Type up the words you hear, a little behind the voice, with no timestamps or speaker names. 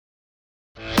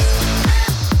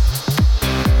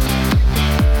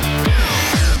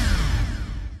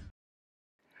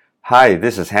Hi,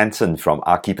 this is Hanson from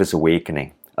Our Keeper's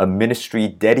Awakening, a ministry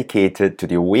dedicated to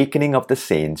the awakening of the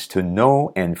saints to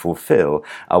know and fulfill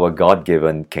our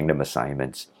God-given kingdom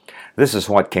assignments. This is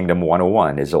what Kingdom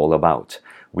 101 is all about.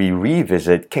 We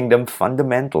revisit kingdom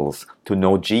fundamentals to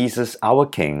know Jesus, our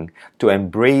King, to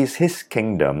embrace His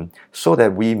kingdom so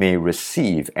that we may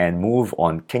receive and move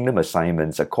on kingdom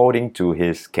assignments according to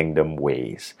His kingdom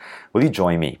ways. Will you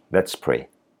join me? Let's pray.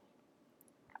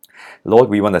 Lord,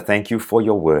 we want to thank you for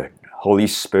your word. Holy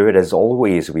Spirit, as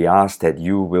always, we ask that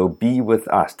you will be with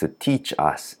us to teach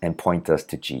us and point us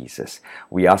to Jesus.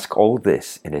 We ask all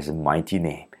this in His mighty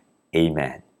name.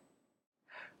 Amen.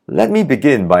 Let me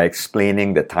begin by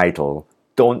explaining the title,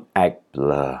 Don't Act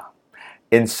Blur.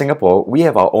 In Singapore, we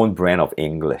have our own brand of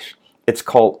English. It's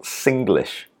called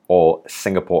Singlish or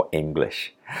Singapore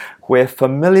English, where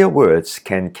familiar words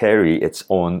can carry its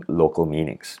own local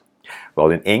meanings. Well,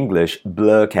 in English,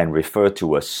 blur can refer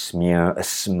to a smear, a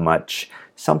smudge,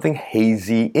 something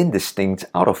hazy, indistinct,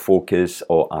 out of focus,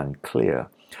 or unclear.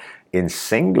 In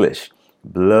Singlish,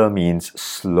 blur means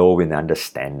slow in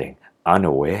understanding,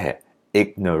 unaware,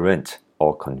 ignorant,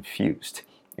 or confused.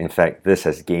 In fact, this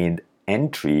has gained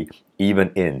entry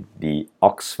even in the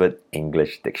Oxford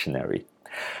English Dictionary.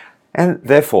 And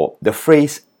therefore, the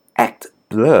phrase act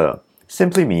blur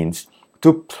simply means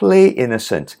to play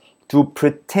innocent, to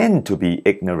pretend to be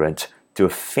ignorant, to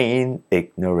feign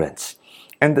ignorance.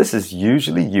 And this is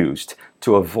usually used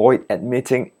to avoid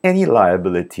admitting any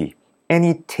liability,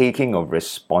 any taking of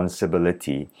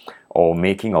responsibility, or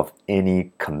making of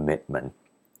any commitment.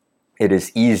 It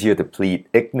is easier to plead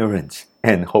ignorance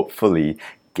and hopefully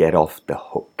get off the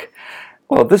hook.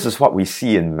 Well, this is what we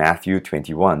see in Matthew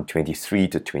 21, 23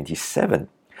 to 27.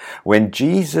 When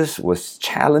Jesus was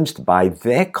challenged by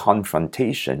their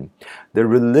confrontation, the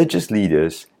religious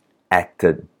leaders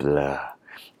acted blur.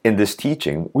 In this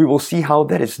teaching, we will see how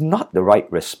that is not the right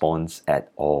response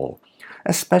at all,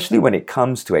 especially when it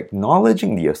comes to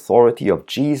acknowledging the authority of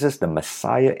Jesus, the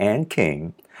Messiah and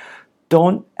King.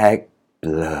 Don't act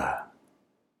blur.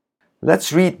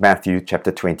 Let's read Matthew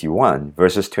chapter 21,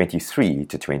 verses 23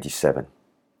 to 27.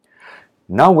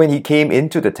 Now when he came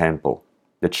into the temple,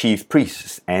 the chief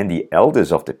priests and the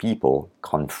elders of the people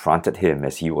confronted him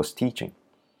as he was teaching,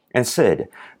 and said,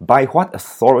 "By what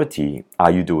authority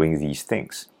are you doing these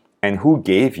things? And who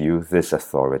gave you this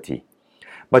authority?"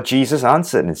 But Jesus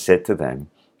answered and said to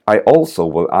them, "I also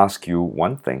will ask you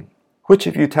one thing, which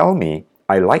if you tell me,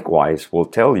 I likewise will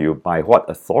tell you by what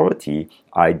authority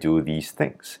I do these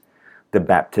things. The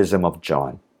baptism of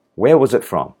John, where was it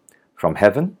from? From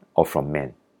heaven or from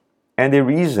men?" And they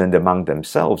reasoned among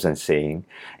themselves and saying,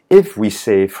 "If we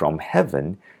say from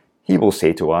heaven, he will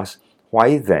say to us,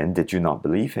 why then did you not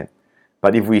believe him?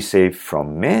 But if we say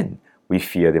from men, we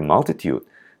fear the multitude,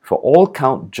 for all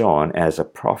count John as a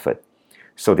prophet."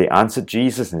 So they answered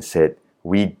Jesus and said,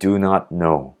 "We do not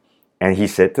know." And he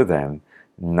said to them,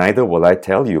 "Neither will I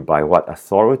tell you by what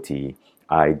authority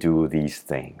I do these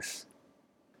things."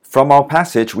 From our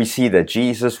passage, we see that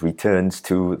Jesus returns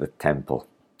to the temple.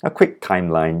 A quick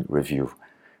timeline review.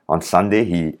 On Sunday,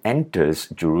 he enters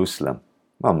Jerusalem.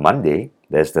 On Monday,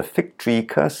 there's the fig tree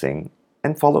cursing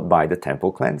and followed by the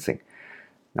temple cleansing.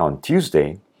 Now on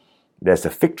Tuesday, there's the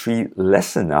fig tree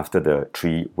lesson after the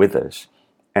tree withers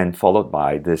and followed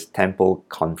by this temple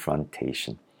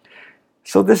confrontation.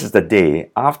 So this is the day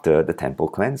after the temple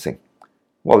cleansing.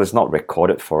 Well, it's not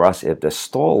recorded for us if the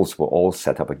stalls were all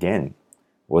set up again.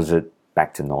 Was it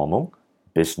back to normal,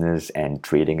 business and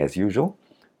trading as usual?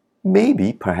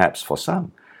 Maybe, perhaps for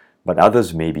some, but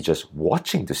others may be just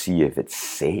watching to see if it's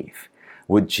safe.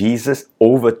 Would Jesus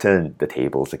overturn the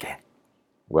tables again?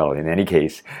 Well, in any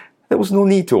case, there was no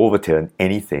need to overturn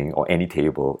anything or any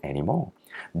table anymore.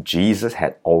 Jesus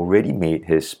had already made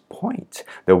his point.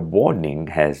 The warning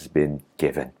has been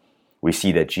given. We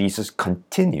see that Jesus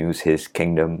continues his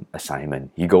kingdom assignment.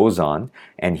 He goes on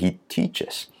and he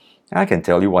teaches. I can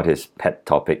tell you what his pet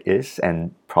topic is,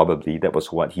 and probably that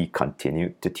was what he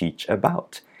continued to teach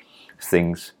about.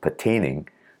 Things pertaining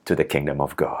to the kingdom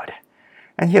of God.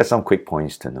 And here are some quick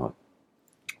points to note.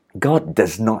 God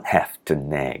does not have to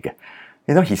nag.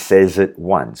 He says it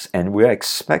once, and we're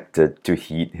expected to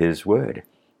heed his word.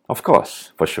 Of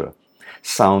course, for sure.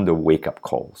 Sound the wake-up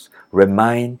calls.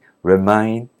 Remind,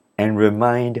 and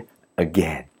remind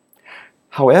again.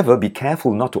 However, be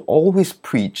careful not to always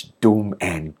preach doom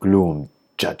and gloom,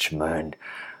 judgment,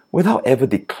 without ever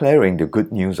declaring the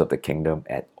good news of the kingdom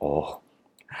at all.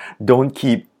 Don't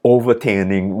keep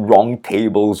overturning wrong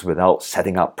tables without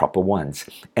setting up proper ones,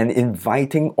 and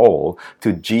inviting all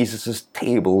to Jesus'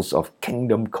 tables of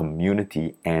kingdom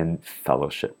community and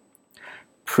fellowship.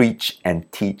 preach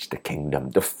and teach the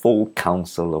kingdom, the full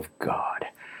counsel of God.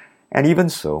 And even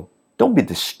so, don't be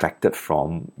distracted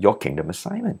from your kingdom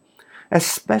assignment,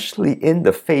 especially in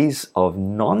the face of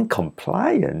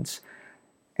non-compliance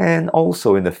and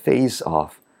also in the face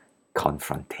of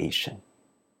confrontation.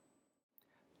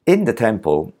 In the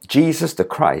temple, Jesus the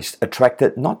Christ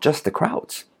attracted not just the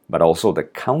crowds, but also the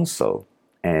council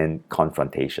and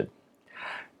confrontation.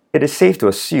 It is safe to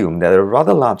assume that a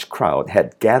rather large crowd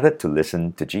had gathered to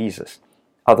listen to Jesus.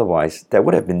 Otherwise, there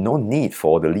would have been no need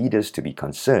for the leaders to be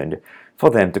concerned for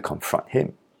them to confront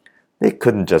him. They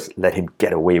couldn't just let him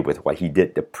get away with what he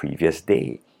did the previous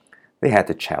day. They had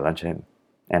to challenge him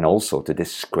and also to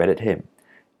discredit him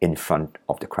in front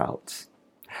of the crowds.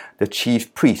 The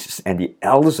chief priests and the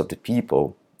elders of the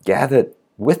people gathered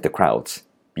with the crowds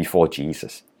before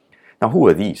Jesus. Now, who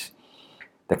are these?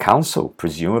 The council,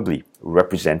 presumably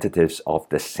representatives of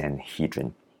the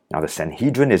Sanhedrin. Now, the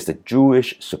Sanhedrin is the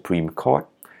Jewish Supreme Court.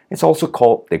 It's also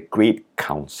called the Great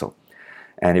Council,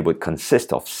 and it would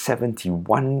consist of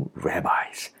 71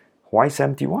 rabbis. Why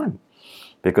 71?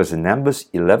 Because in Numbers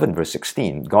 11 verse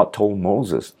 16, God told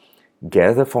Moses,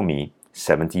 "Gather for me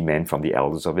 70 men from the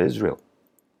elders of Israel,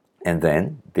 and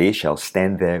then they shall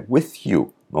stand there with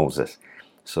you, Moses."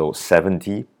 So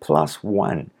 70 plus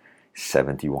 1,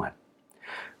 71.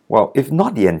 Well, if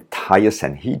not the entire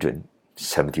Sanhedrin,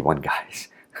 71 guys,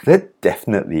 they're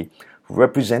definitely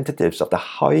representatives of the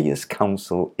highest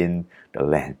council in the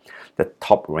land. The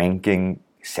top-ranking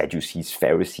Sadducees,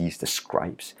 Pharisees, the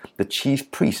scribes, the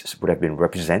chief priests would have been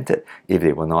represented if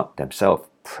they were not themselves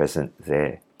present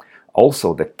there.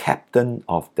 Also, the captain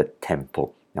of the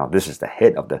temple. Now, this is the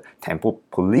head of the temple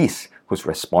police who's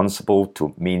responsible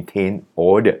to maintain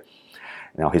order.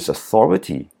 Now, his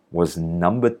authority was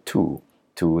number 2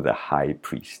 to the high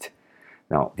priest.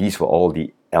 Now, these were all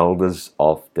the elders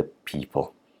of the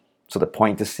people. So the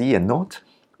point to see and note,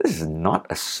 this is not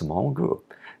a small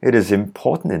group. It is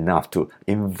important enough to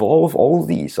involve all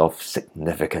these of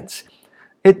significance.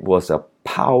 It was a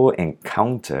power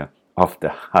encounter of the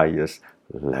highest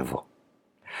level.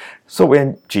 So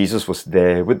when Jesus was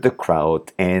there with the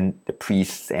crowd and the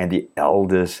priests and the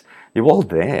elders, they were all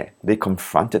there. They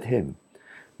confronted him.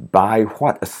 By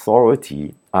what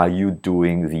authority are you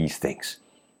doing these things?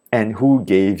 And who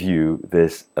gave you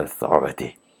this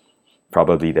authority?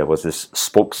 Probably there was this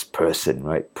spokesperson,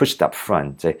 right, pushed up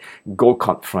front, say, "Go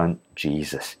confront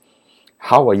Jesus."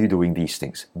 How are you doing these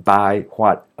things? By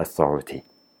what authority?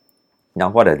 Now,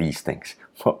 what are these things?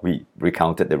 Well, we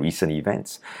recounted the recent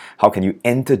events. How can you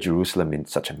enter Jerusalem in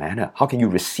such a manner? How can you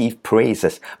receive praise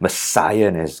as Messiah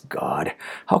and as God?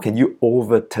 How can you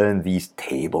overturn these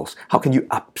tables? How can you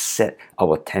upset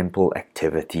our temple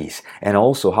activities? And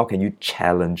also, how can you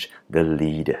challenge the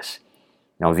leaders?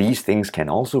 Now, these things can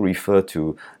also refer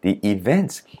to the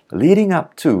events leading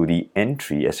up to the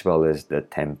entry as well as the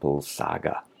temple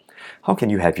saga. How can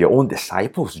you have your own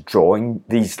disciples drawing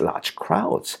these large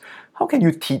crowds? How can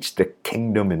you teach the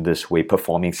kingdom in this way,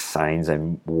 performing signs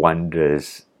and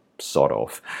wonders, sort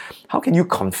of? How can you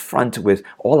confront with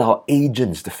all our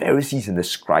agents, the Pharisees and the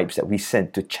scribes that we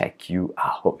sent to check you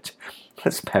out?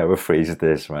 Let's paraphrase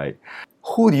this, right?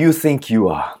 Who do you think you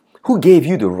are? Who gave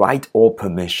you the right or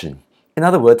permission? In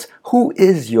other words, who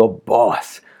is your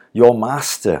boss, your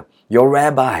master, your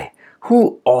rabbi?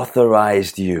 Who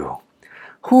authorized you?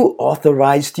 Who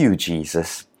authorized you,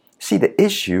 Jesus? See, the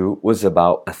issue was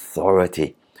about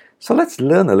authority. So let's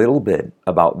learn a little bit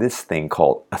about this thing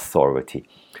called authority.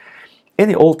 In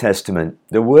the Old Testament,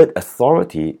 the word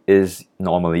authority is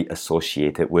normally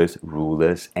associated with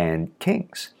rulers and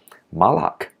kings.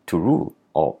 Malak, to rule,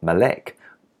 or Melech,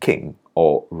 king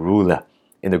or ruler.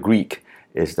 In the Greek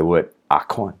is the word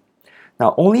archon.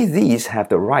 Now, only these have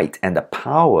the right and the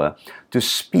power to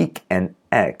speak and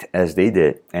act as they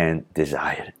did and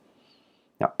desired.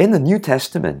 Now, in the New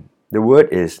Testament, the word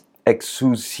is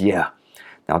exousia.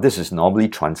 Now, this is normally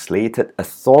translated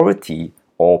authority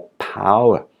or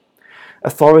power.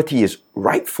 Authority is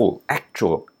rightful,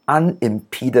 actual,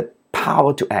 unimpeded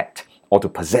power to act or to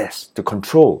possess, to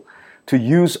control, to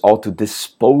use or to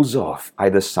dispose of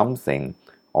either something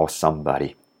or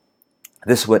somebody.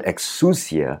 This word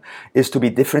exousia is to be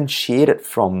differentiated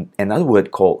from another word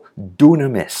called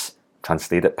dunamis,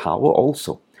 translated power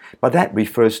also. But that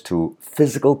refers to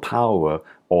physical power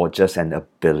or just an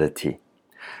ability.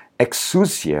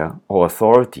 Exousia, or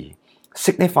authority,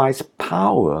 signifies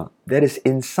power that is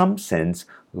in some sense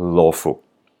lawful.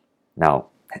 Now,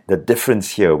 the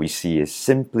difference here we see is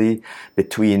simply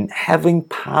between having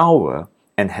power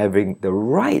and having the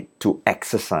right to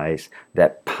exercise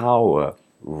that power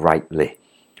rightly.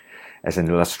 As an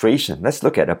illustration, let's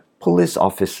look at a police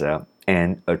officer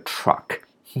and a truck.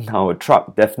 Now, a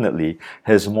truck definitely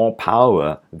has more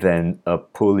power than a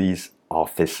police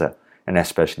officer, and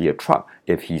especially a truck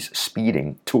if he's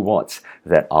speeding towards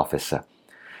that officer.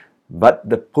 But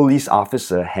the police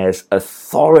officer has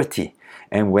authority,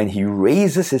 and when he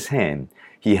raises his hand,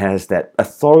 he has that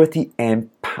authority and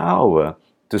power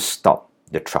to stop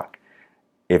the truck.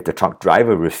 If the truck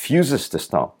driver refuses to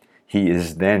stop, he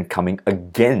is then coming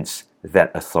against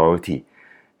that authority.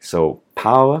 So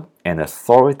power and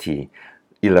authority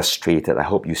illustrated, I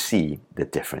hope you see the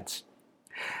difference.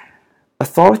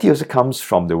 Authority also comes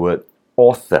from the word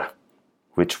author,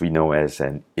 which we know as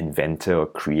an inventor or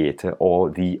creator or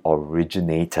the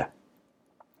originator.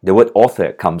 The word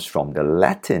author comes from the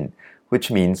Latin, which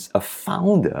means a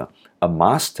founder, a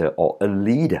master, or a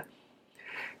leader.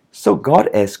 So God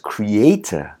as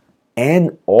creator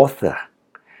and author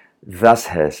thus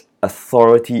has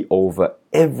authority over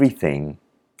everything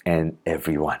and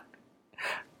everyone.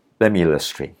 Let me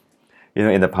illustrate.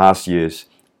 In the past years,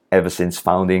 ever since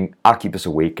founding Archippus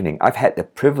Awakening, I've had the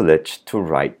privilege to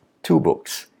write 2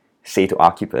 books, Say to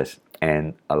Archippus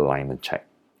and Alignment Check.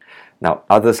 Now,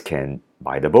 others can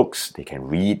buy the books, they can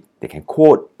read, they can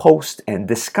quote, post, and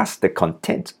discuss the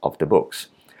content of the books.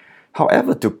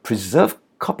 However, to preserve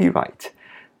copyright,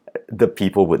 the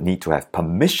people would need to have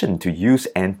permission to use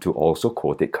and to also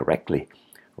quote it correctly.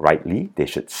 Rightly, they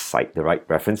should cite the right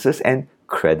references and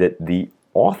credit the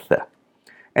author.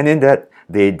 And in that,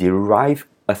 they derive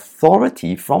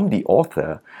authority from the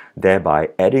author, thereby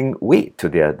adding weight to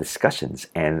their discussions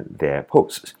and their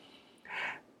posts.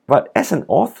 But as an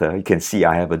author, you can see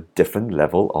I have a different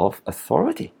level of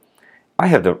authority. I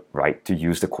have the right to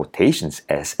use the quotations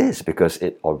as is because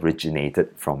it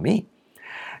originated from me.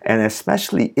 And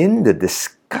especially in the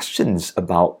discussions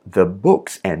about the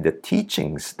books and the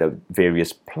teachings, the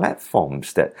various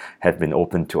platforms that have been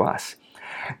opened to us.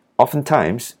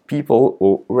 Oftentimes, people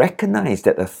will recognize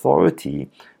that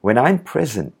authority when I'm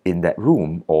present in that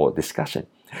room or discussion.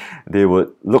 They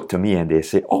would look to me and they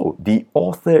say, oh, the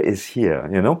author is here.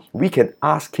 We can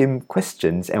ask him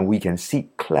questions and we can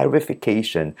seek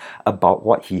clarification about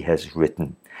what he has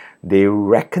written. They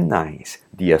recognize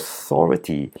the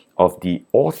authority of the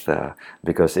author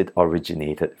because it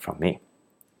originated from me.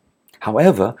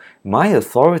 However, my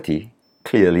authority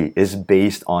clearly is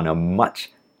based on a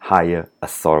much higher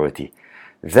authority,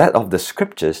 that of the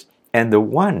scriptures and the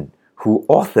one who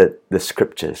authored the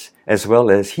scriptures, as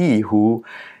well as he who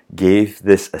gave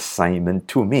this assignment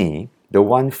to me, the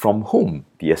one from whom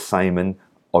the assignment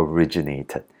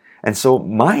originated. And so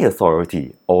my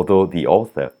authority, although the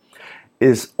author,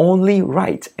 is only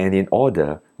right and in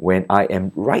order when I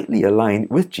am rightly aligned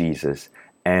with Jesus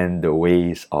and the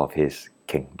ways of his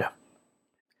kingdom.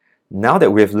 Now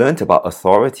that we have learned about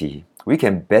authority, we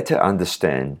can better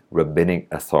understand rabbinic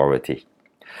authority.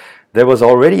 There was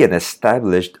already an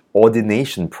established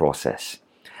ordination process.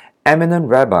 Eminent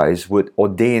rabbis would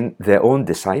ordain their own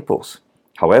disciples.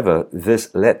 However,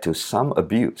 this led to some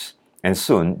abuse, and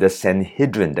soon the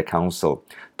Sanhedrin, the council,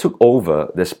 took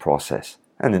over this process,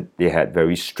 and they had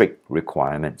very strict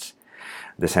requirements.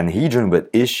 The Sanhedrin would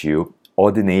issue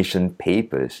ordination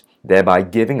papers, thereby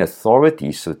giving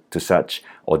authority to such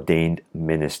ordained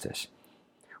ministers.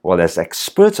 While as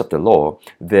experts of the law,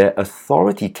 their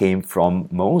authority came from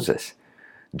Moses.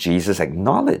 Jesus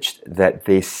acknowledged that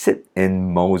they sit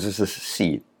in Moses'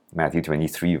 seat, Matthew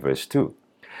 23, verse 2.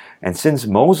 And since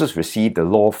Moses received the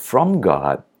law from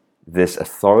God, this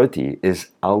authority is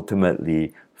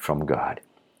ultimately from God.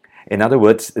 In other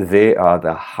words, they are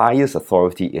the highest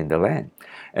authority in the land.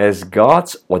 As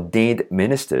God's ordained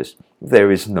ministers,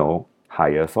 there is no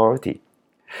higher authority.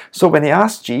 So when they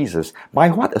asked Jesus, by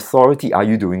what authority are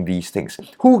you doing these things?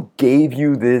 Who gave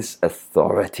you this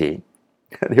authority?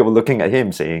 They were looking at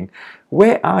him saying,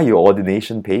 where are your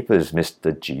ordination papers,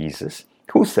 Mr. Jesus?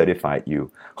 Who certified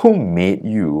you? Who made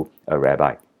you a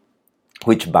rabbi?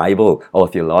 Which Bible or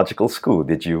theological school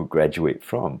did you graduate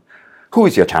from? Who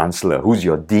is your chancellor? Who's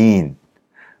your dean?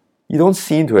 You don't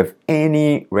seem to have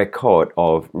any record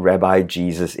of Rabbi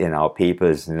Jesus in our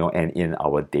papers, and in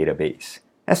our database.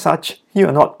 As such, you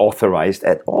are not authorized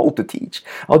at all to teach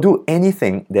or do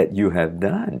anything that you have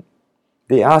done.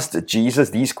 They asked Jesus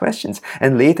these questions,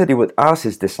 and later they would ask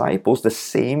his disciples the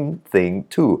same thing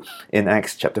too, in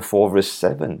Acts chapter 4, verse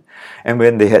 7. And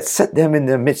when they had set them in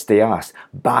their midst, they asked,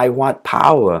 by what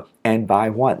power and by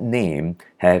what name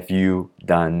have you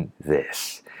done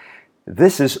this?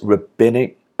 This is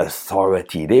rabbinic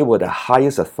authority. They were the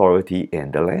highest authority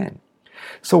in the land.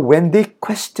 So when they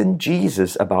questioned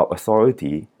Jesus about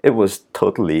authority, it was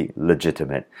totally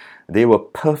legitimate. They were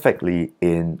perfectly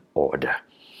in order.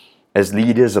 As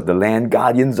leaders of the land,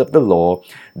 guardians of the law,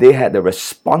 they had the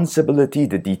responsibility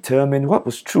to determine what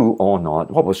was true or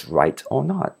not, what was right or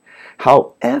not.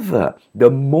 However, the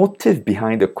motive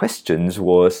behind the questions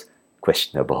was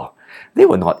questionable. They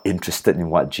were not interested in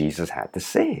what Jesus had to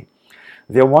say.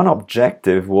 Their one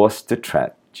objective was to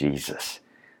trap Jesus.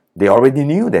 They already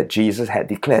knew that Jesus had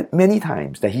declared many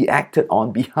times that he acted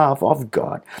on behalf of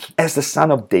God as the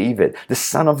Son of David, the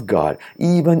Son of God,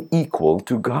 even equal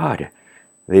to God.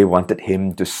 They wanted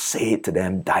him to say it to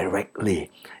them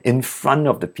directly, in front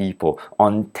of the people,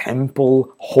 on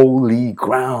temple holy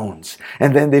grounds.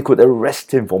 And then they could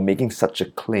arrest him for making such a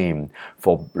claim,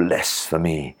 for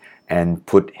blasphemy, and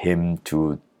put him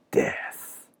to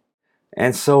death.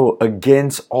 And so,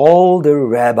 against all the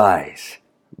rabbis,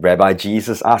 Rabbi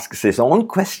Jesus asks his own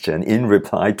question in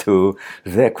reply to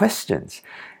their questions.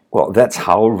 Well, that's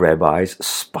how rabbis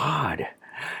sparred.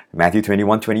 Matthew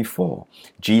 21:24.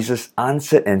 Jesus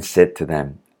answered and said to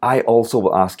them, I also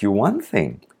will ask you one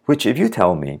thing, which if you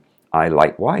tell me, I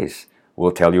likewise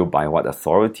will tell you by what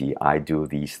authority I do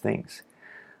these things.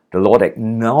 The Lord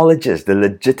acknowledges the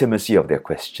legitimacy of their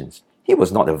questions. He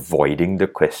was not avoiding the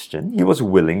question. He was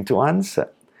willing to answer.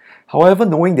 However,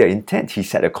 knowing their intent, he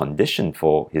set a condition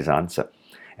for his answer.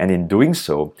 And in doing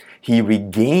so, he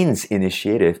regains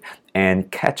initiative and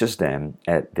catches them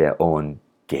at their own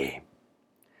game.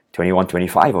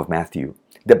 21:25 of Matthew.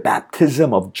 The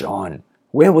baptism of John.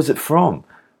 Where was it from?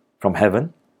 From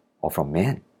heaven or from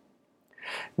men?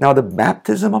 Now, the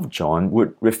baptism of John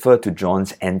would refer to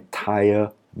John's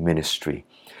entire ministry,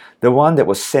 the one that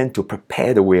was sent to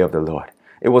prepare the way of the Lord.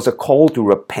 It was a call to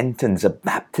repentance, a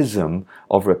baptism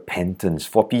of repentance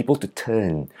for people to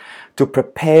turn, to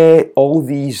prepare all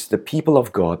these, the people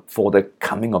of God, for the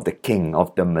coming of the King,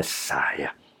 of the Messiah.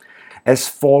 As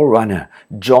forerunner,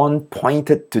 John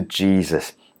pointed to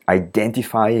Jesus,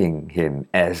 identifying him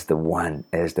as the one,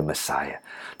 as the Messiah,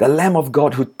 the Lamb of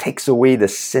God who takes away the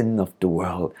sin of the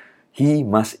world. He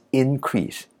must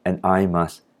increase and I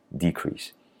must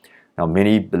decrease. Now,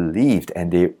 many believed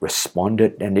and they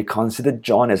responded and they considered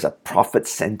John as a prophet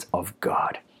sent of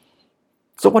God.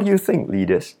 So what do you think,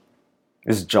 leaders?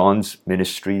 Is John's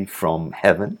ministry from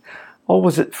heaven or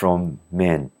was it from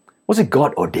men? Was it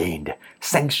God ordained,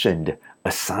 sanctioned,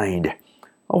 assigned?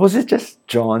 Or was it just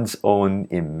John's own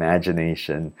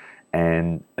imagination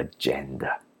and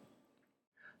agenda?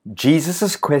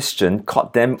 Jesus' question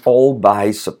caught them all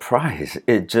by surprise.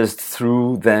 It just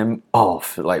threw them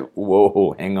off. Like,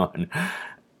 whoa, hang on.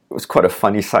 It was quite a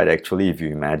funny sight, actually, if you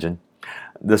imagine.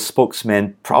 The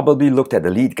spokesman probably looked at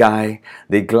the lead guy.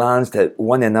 They glanced at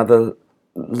one another,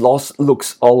 lost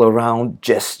looks all around,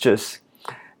 gestures,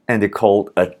 and they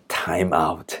called a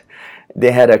timeout.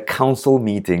 They had a council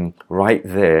meeting right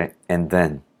there and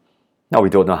then. Now, we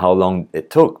don't know how long it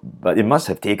took, but it must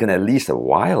have taken at least a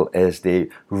while as they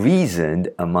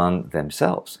reasoned among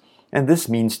themselves. And this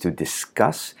means to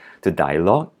discuss, to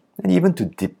dialogue, and even to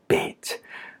debate.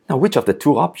 Now, which of the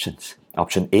two options?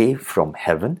 Option A, from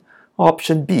heaven, or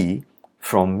option B,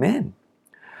 from men?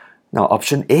 Now,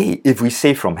 option A, if we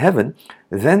say from heaven,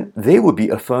 then they would be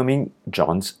affirming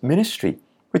John's ministry,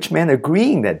 which meant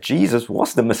agreeing that Jesus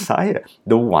was the Messiah,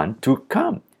 the one to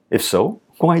come. If so,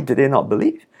 why did they not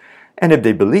believe? And if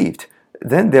they believed,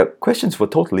 then their questions were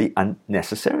totally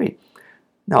unnecessary.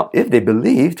 Now, if they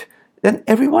believed, then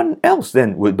everyone else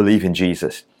then would believe in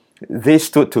Jesus. They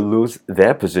stood to lose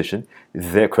their position,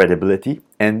 their credibility,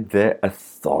 and their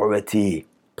authority.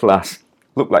 Plus,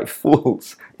 look like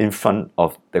fools in front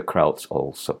of the crowds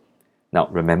also. Now,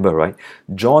 remember, right?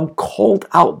 John called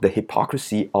out the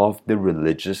hypocrisy of the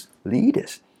religious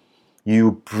leaders.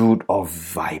 You brood of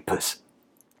vipers,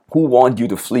 who warned you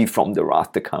to flee from the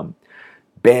wrath to come?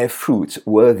 Bear fruits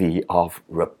worthy of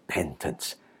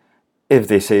repentance. If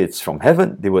they say it's from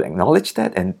heaven, they will acknowledge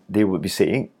that and they will be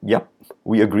saying, yep,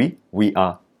 we agree, we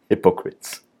are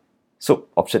hypocrites. So,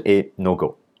 option A, no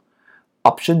go.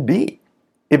 Option B,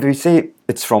 if we say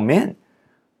it's from men,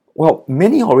 well,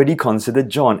 many already considered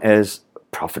John as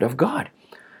prophet of God.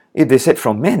 If they said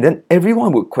from men, then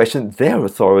everyone would question their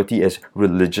authority as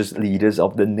religious leaders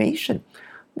of the nation.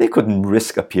 They couldn't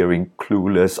risk appearing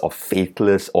clueless or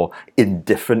faithless or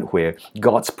indifferent where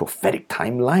God's prophetic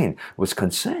timeline was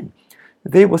concerned.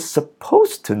 They were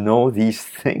supposed to know these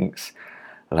things.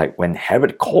 Like when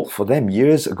Herod called for them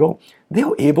years ago, they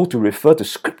were able to refer to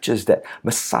scriptures that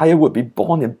Messiah would be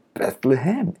born in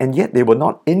Bethlehem, and yet they were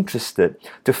not interested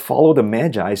to follow the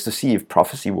Magi to see if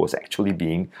prophecy was actually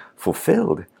being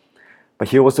fulfilled. But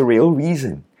here was the real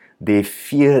reason. They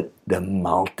feared the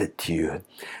multitude.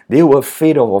 They were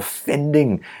afraid of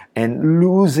offending and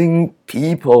losing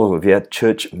people, their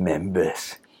church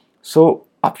members. So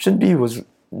option B was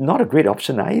not a great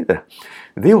option either.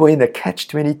 They were in a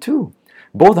catch-22.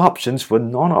 Both options were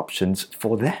non-options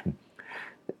for them.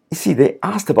 You see, they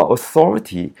asked about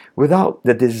authority without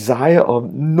the desire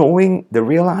of knowing the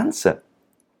real answer.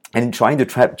 And in trying to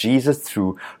trap Jesus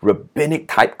through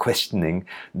rabbinic-type questioning,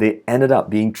 they ended up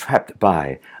being trapped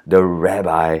by the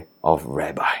rabbi of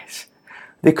rabbis.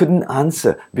 They couldn't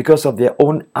answer because of their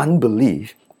own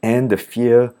unbelief and the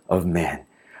fear of man.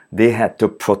 They had to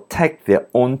protect their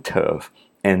own turf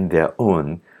and their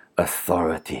own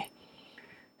authority.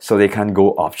 So they can't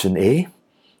go option A.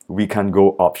 We can't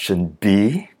go option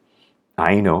B.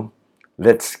 I know.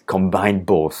 Let's combine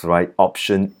both, right?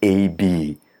 Option A,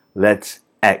 B. Let's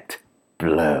act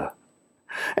blur.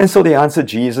 And so they answered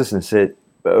Jesus and said,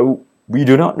 we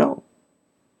do not know.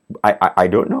 I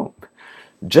don't know.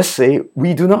 Just say,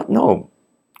 we do not know.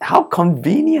 How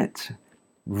convenient.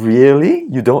 Really?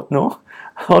 You don't know?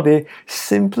 Or they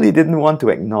simply didn't want to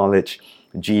acknowledge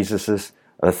Jesus'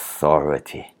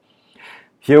 authority.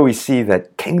 Here we see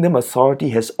that kingdom authority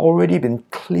has already been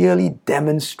clearly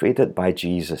demonstrated by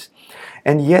Jesus.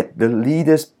 And yet the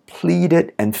leaders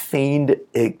pleaded and feigned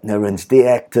ignorance. They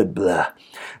acted blur.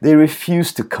 They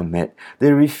refused to commit.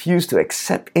 They refused to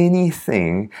accept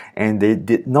anything, and they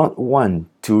did not want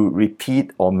to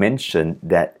repeat or mention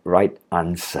that right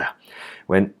answer.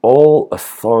 When all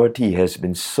authority has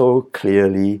been so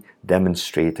clearly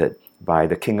demonstrated by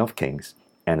the King of Kings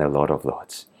and the Lord of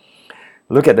Lords.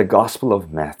 Look at the Gospel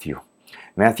of Matthew.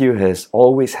 Matthew has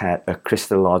always had a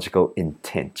Christological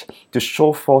intent to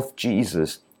show forth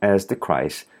Jesus as the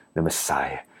Christ, the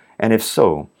Messiah. And if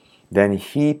so, then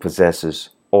he possesses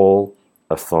all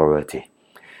authority.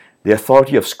 The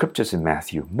authority of scriptures in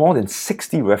Matthew, more than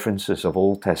 60 references of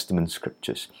Old Testament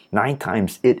scriptures. 9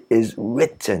 times it is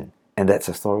written, and that's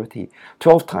authority.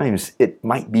 12 times it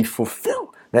might be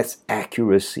fulfilled. That's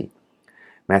accuracy.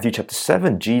 Matthew chapter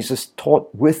 7, Jesus taught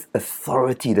with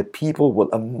authority. The people were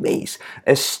amazed,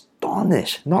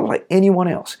 astonished, not like anyone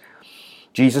else.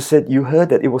 Jesus said, you heard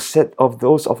that it was said of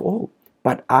those of old,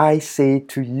 but I say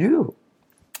to you.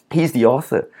 He's the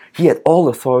author. He had all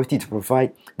authority to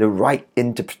provide the right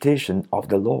interpretation of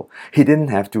the law. He didn't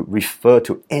have to refer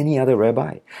to any other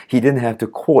rabbi. He didn't have to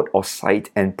quote or cite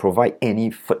and provide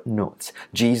any footnotes.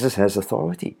 Jesus has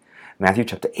authority. Matthew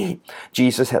chapter 8,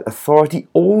 Jesus had authority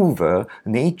over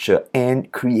nature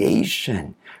and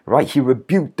creation. Right? He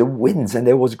rebuked the winds and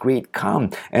there was great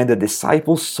calm. And the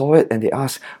disciples saw it and they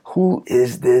asked, who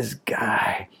is this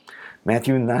guy?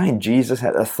 Matthew 9, Jesus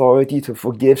had authority to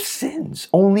forgive sins.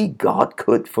 Only God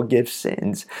could forgive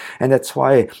sins. And that's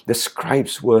why the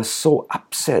scribes were so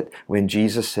upset when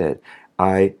Jesus said,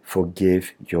 I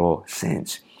forgive your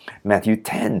sins. Matthew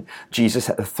 10, Jesus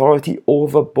had authority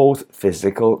over both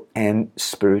physical and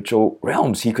spiritual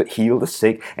realms. He could heal the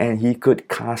sick and he could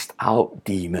cast out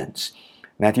demons.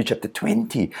 Matthew chapter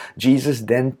 20, Jesus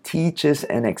then teaches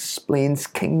and explains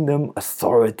kingdom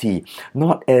authority,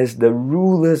 not as the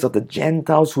rulers of the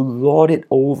Gentiles who lord it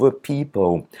over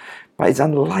people, but it's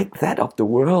unlike that of the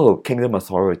world, kingdom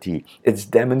authority. It's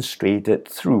demonstrated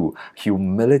through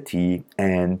humility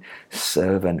and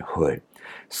servanthood.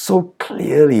 So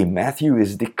clearly, Matthew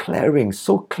is declaring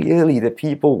so clearly that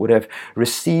people would have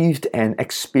received and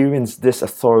experienced this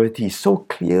authority. So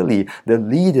clearly, the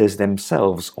leaders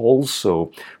themselves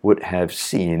also would have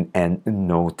seen and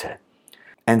noted.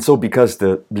 And so because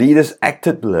the leaders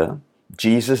acted blur,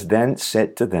 Jesus then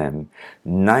said to them,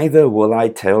 neither will I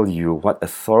tell you what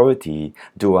authority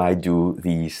do I do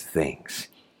these things.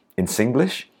 In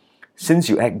Singlish, since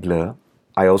you act blur,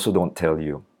 I also don't tell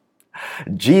you.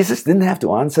 Jesus didn't have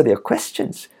to answer their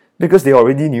questions because they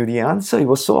already knew the answer. It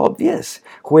was so obvious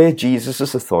where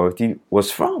Jesus' authority was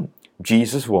from.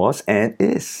 Jesus was and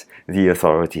is the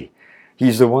authority.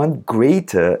 He's the one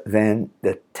greater than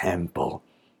the temple.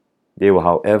 They were,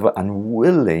 however,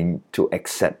 unwilling to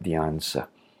accept the answer.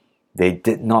 They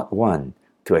did not want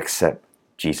to accept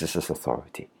Jesus'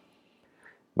 authority.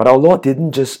 But our Lord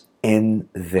didn't just end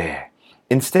there.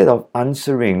 Instead of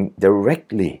answering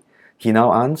directly, he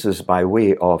now answers by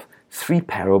way of 3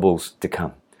 parables to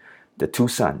come. The 2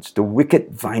 sons, the wicked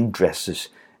vine dressers,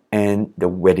 and the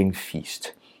wedding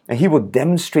feast. And he will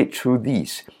demonstrate through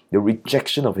these the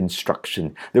rejection of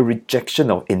instruction, the rejection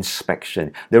of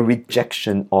inspection, the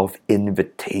rejection of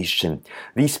invitation.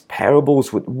 These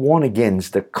parables would warn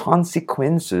against the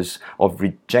consequences of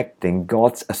rejecting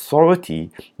God's authority,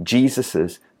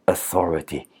 Jesus'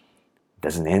 authority.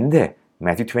 Doesn't end there.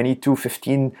 Matthew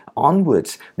 22:15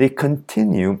 onwards, they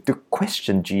continue to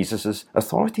question Jesus'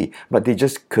 authority, but they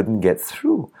just couldn't get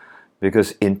through.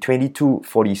 Because in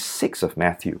 22:46 of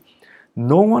Matthew,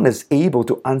 no one is able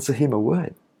to answer him a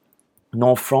word.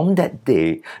 nor from that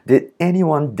day did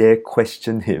anyone dare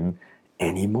question him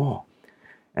anymore.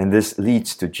 And this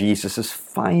leads to Jesus'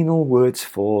 final words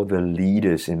for the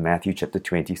leaders in Matthew chapter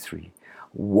 23.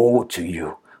 Woe to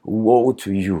you, woe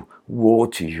to you, woe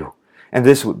to you. And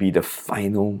this would be the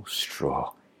final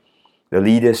straw. The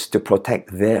leaders, to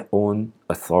protect their own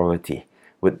authority,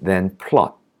 would then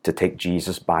plot to take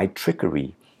Jesus by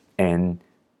trickery and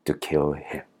to kill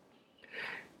him.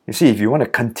 You see, if you want to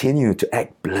continue to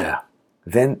act blur,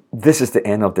 then this is the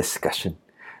end of discussion.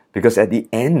 Because at the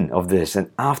end of this,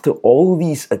 and after all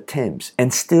these attempts,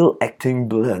 and still acting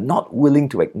blur, not willing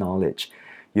to acknowledge,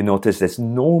 you notice there's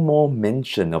no more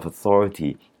mention of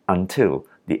authority until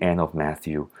the end of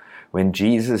Matthew, when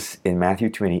Jesus in Matthew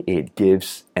 28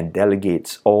 gives and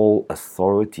delegates all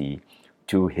authority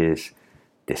to his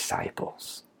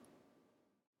disciples.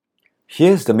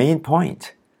 Here's the main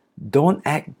point. Don't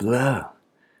act blur.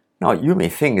 Now, you may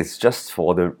think it's just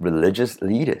for the religious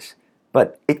leaders,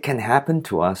 but it can happen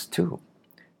to us too.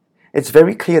 It's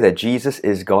very clear that Jesus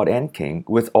is God and King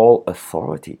with all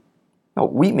authority. Now,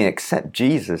 we may accept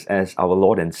Jesus as our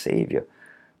Lord and Savior,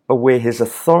 but where his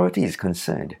authority is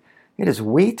concerned, it is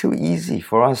way too easy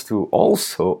for us to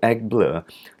also act blur,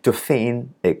 to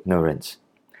feign ignorance.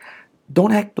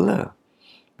 Don't act blur,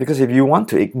 because if you want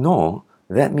to ignore,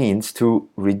 that means to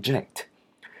reject.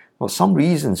 Well, some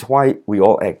reasons why we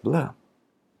all act blur.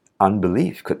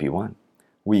 Unbelief could be one.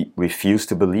 We refuse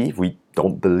to believe. We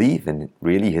don't believe in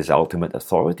really his ultimate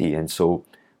authority, and so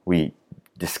we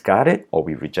discard it or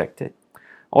we reject it.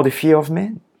 Or the fear of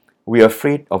men. We are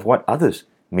afraid of what others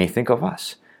may think of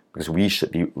us, because we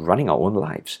should be running our own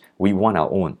lives. We want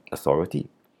our own authority.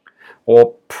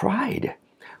 Or pride.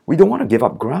 We don't want to give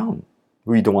up ground.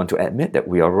 We don't want to admit that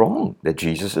we are wrong, that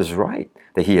Jesus is right,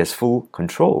 that he has full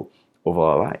control over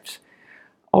our lives.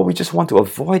 Or we just want to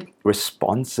avoid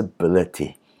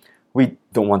responsibility. We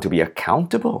don't want to be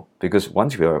accountable, because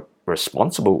once we are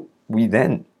responsible, we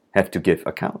then have to give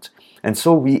account. And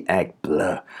so we act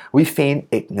blur. We feign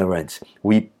ignorance.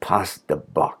 We pass the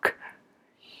buck.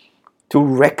 To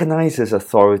recognize his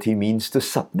authority means to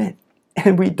submit,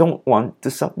 and we don't want to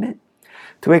submit.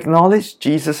 To acknowledge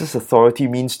Jesus' authority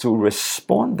means to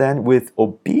respond then with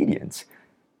obedience,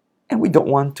 and we don't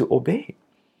want to obey.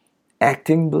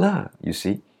 Acting blur, you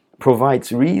see,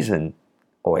 provides reason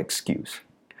or excuse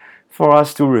for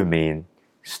us to remain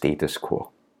status quo.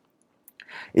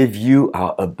 If you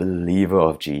are a believer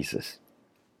of Jesus,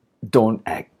 don't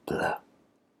act blur.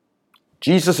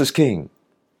 Jesus is King.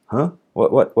 Huh?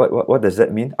 What does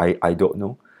that mean? I don't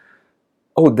know.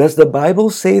 Oh, does the Bible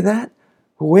say that?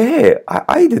 Where?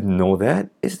 I didn't know that.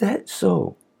 Is that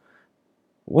so?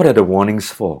 What are the warnings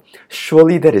for?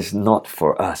 Surely that is not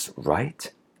for us,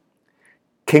 right?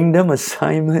 Kingdom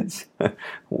assignments?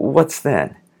 What's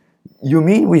that? You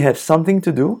mean we have something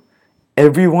to do?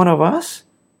 Every one of us?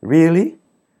 Really?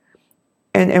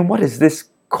 And what is this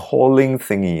calling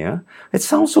thingy? Huh? It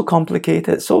sounds so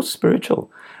complicated, so spiritual.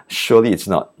 Surely it's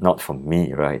not for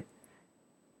me, right?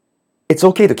 It's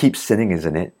okay to keep sinning,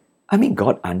 isn't it? I mean,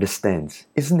 God understands.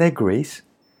 Isn't there grace?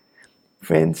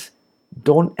 Friends,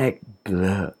 don't act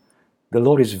blur. The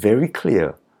Lord is very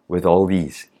clear with all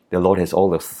these. The Lord has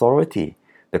all authority.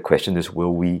 The question is,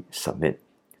 will we submit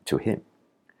to him?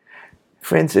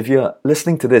 Friends, if you're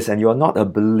listening to this and you're not a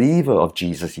believer of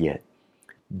Jesus yet,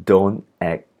 don't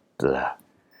act blur.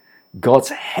 God's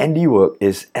handiwork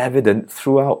is evident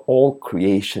throughout all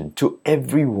creation, to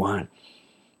everyone.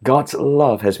 God's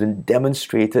love has been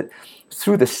demonstrated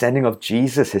through the sending of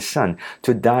Jesus, his Son,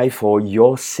 to die for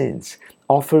your sins,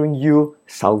 offering you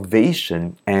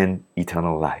salvation and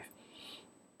eternal life.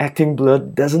 Acting blur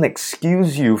doesn't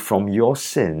excuse you from your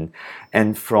sin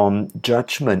and from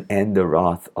judgment and the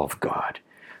wrath of God.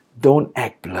 Don't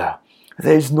act blur.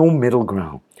 There is no middle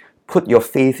ground. Put your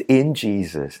faith in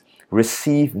Jesus.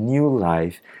 Receive new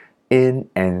life in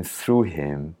and through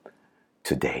him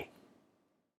today.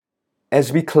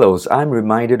 As we close, I'm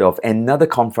reminded of another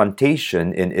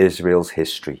confrontation in Israel's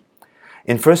history.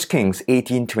 In 1 Kings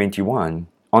 18:21,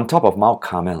 on top of Mount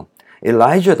Carmel,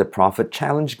 Elijah the prophet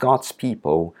challenged God's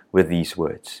people with these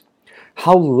words.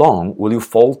 How long will you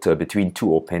falter between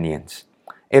two opinions?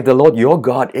 If the Lord your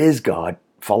God is God,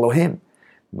 follow him.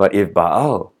 But if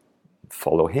Baal,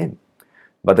 follow him.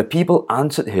 But the people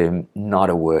answered him not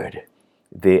a word.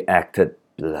 They acted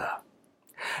blur.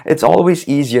 It's always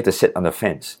easier to sit on the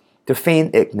fence, to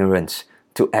feign ignorance,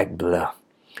 to act blur,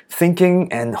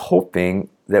 thinking and hoping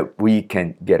that we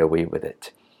can get away with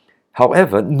it.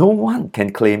 However, no one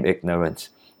can claim ignorance.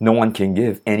 No one can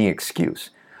give any excuse.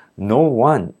 No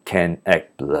one can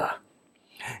act blur.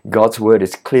 God's word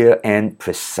is clear and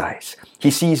precise.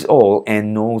 He sees all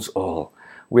and knows all.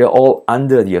 We are all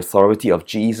under the authority of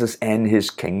Jesus and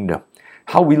His kingdom.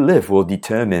 How we live will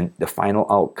determine the final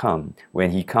outcome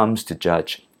when He comes to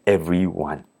judge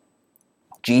everyone.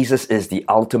 Jesus is the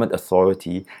ultimate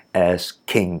authority as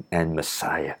King and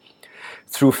Messiah.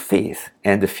 Through faith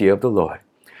and the fear of the Lord,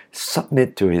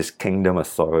 submit to His kingdom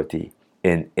authority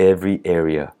in every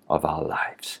area of our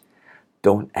lives.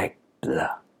 Don't act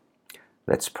blah.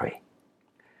 Let's pray.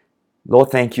 Lord,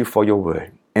 thank you for your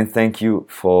word, and thank you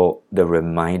for the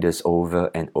reminders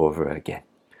over and over again.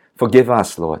 Forgive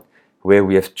us, Lord, where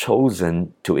we have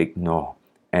chosen to ignore,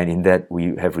 and in that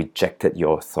we have rejected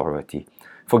your authority.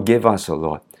 Forgive us, O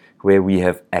Lord, where we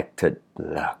have acted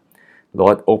blah.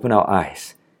 Lord, open our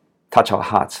eyes, touch our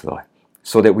hearts, Lord,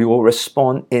 so that we will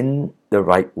respond in the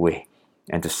right way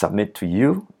and to submit to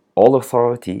you all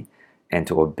authority and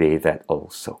to obey that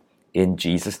also. In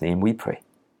Jesus' name we pray.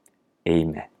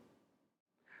 Amen.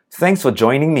 Thanks for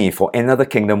joining me for another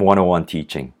Kingdom 101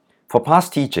 teaching. For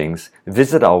past teachings,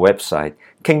 visit our website,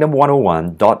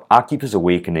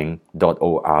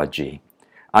 kingdom101.archkeepersawakening.org.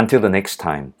 Until the next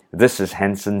time, this is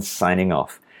Hanson signing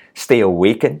off. Stay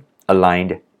awakened,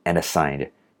 aligned, and assigned.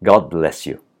 God bless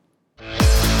you.